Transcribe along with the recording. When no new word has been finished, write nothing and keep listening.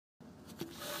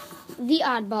The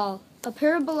Oddball, a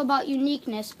parable about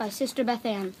uniqueness by Sister Beth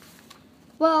Ann.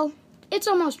 Well, it's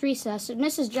almost recess, and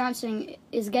Mrs. Johnson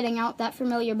is getting out that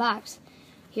familiar box.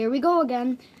 Here we go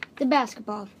again. The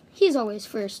basketball. He's always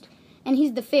first, and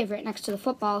he's the favorite next to the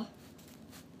football.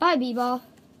 Bye, B-ball.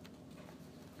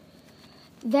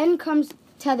 Then comes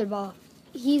tetherball.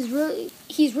 He's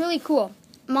really cool,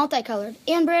 multicolored,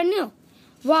 and brand new.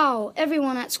 Wow,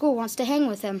 everyone at school wants to hang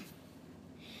with him.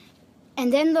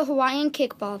 And then the Hawaiian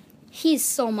kickball. He's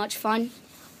so much fun.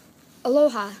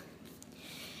 Aloha.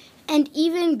 And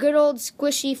even good old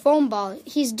squishy foam ball.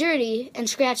 He's dirty and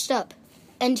scratched up,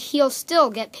 and he'll still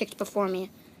get picked before me.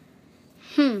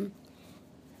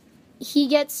 He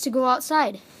gets to go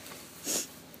outside.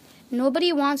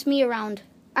 Nobody wants me around.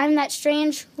 I'm that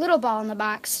strange little ball in the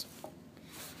box.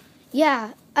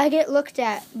 Yeah, I get looked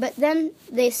at, but then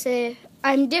they say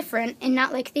I'm different and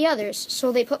not like the others,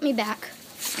 so they put me back.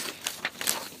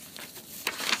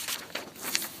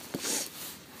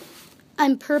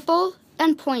 I'm purple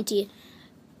and pointy.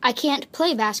 I can't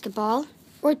play basketball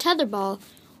or tetherball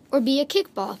or be a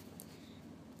kickball.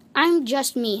 I'm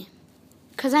just me,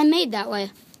 'cause I'm made that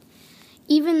way.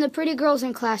 Even the pretty girls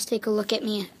in class take a look at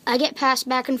me. I get passed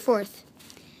back and forth.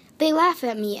 They laugh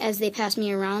at me as they pass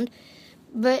me around,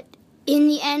 but in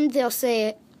the end they'll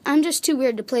say, I'm just too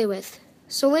weird to play with.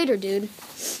 So later, dude.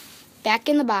 Back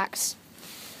in the box.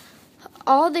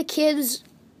 All the kids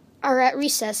are at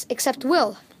recess except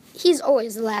Will. He's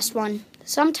always the last one.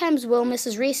 Sometimes Will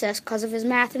misses recess because of his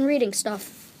math and reading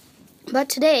stuff. But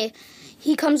today,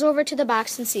 he comes over to the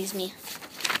box and sees me.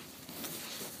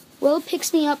 Will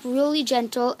picks me up really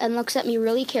gentle and looks at me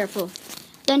really careful.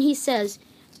 Then he says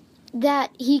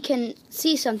that he can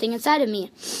see something inside of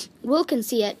me. Will can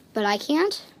see it, but I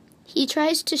can't. He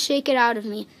tries to shake it out of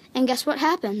me, and guess what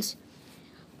happens?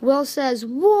 Will says,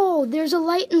 "Whoa, there's a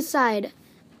light inside.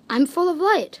 I'm full of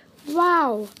light.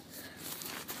 Wow."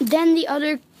 Then the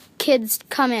other kids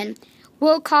come in.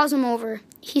 Will calls him over.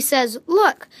 He says,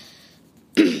 "Look,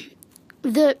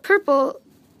 the purple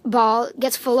ball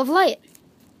gets full of light.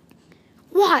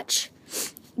 Watch."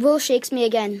 Will shakes me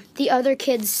again. The other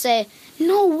kids say,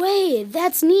 "No way,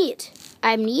 that's neat."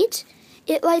 I'm neat?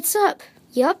 It lights up.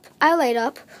 Yup, I light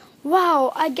up.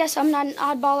 Wow, I guess I'm not an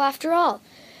oddball after all.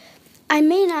 I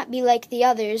may not be like the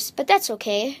others, but that's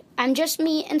okay. I'm just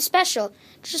me and special,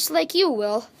 just like you,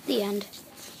 Will. The end.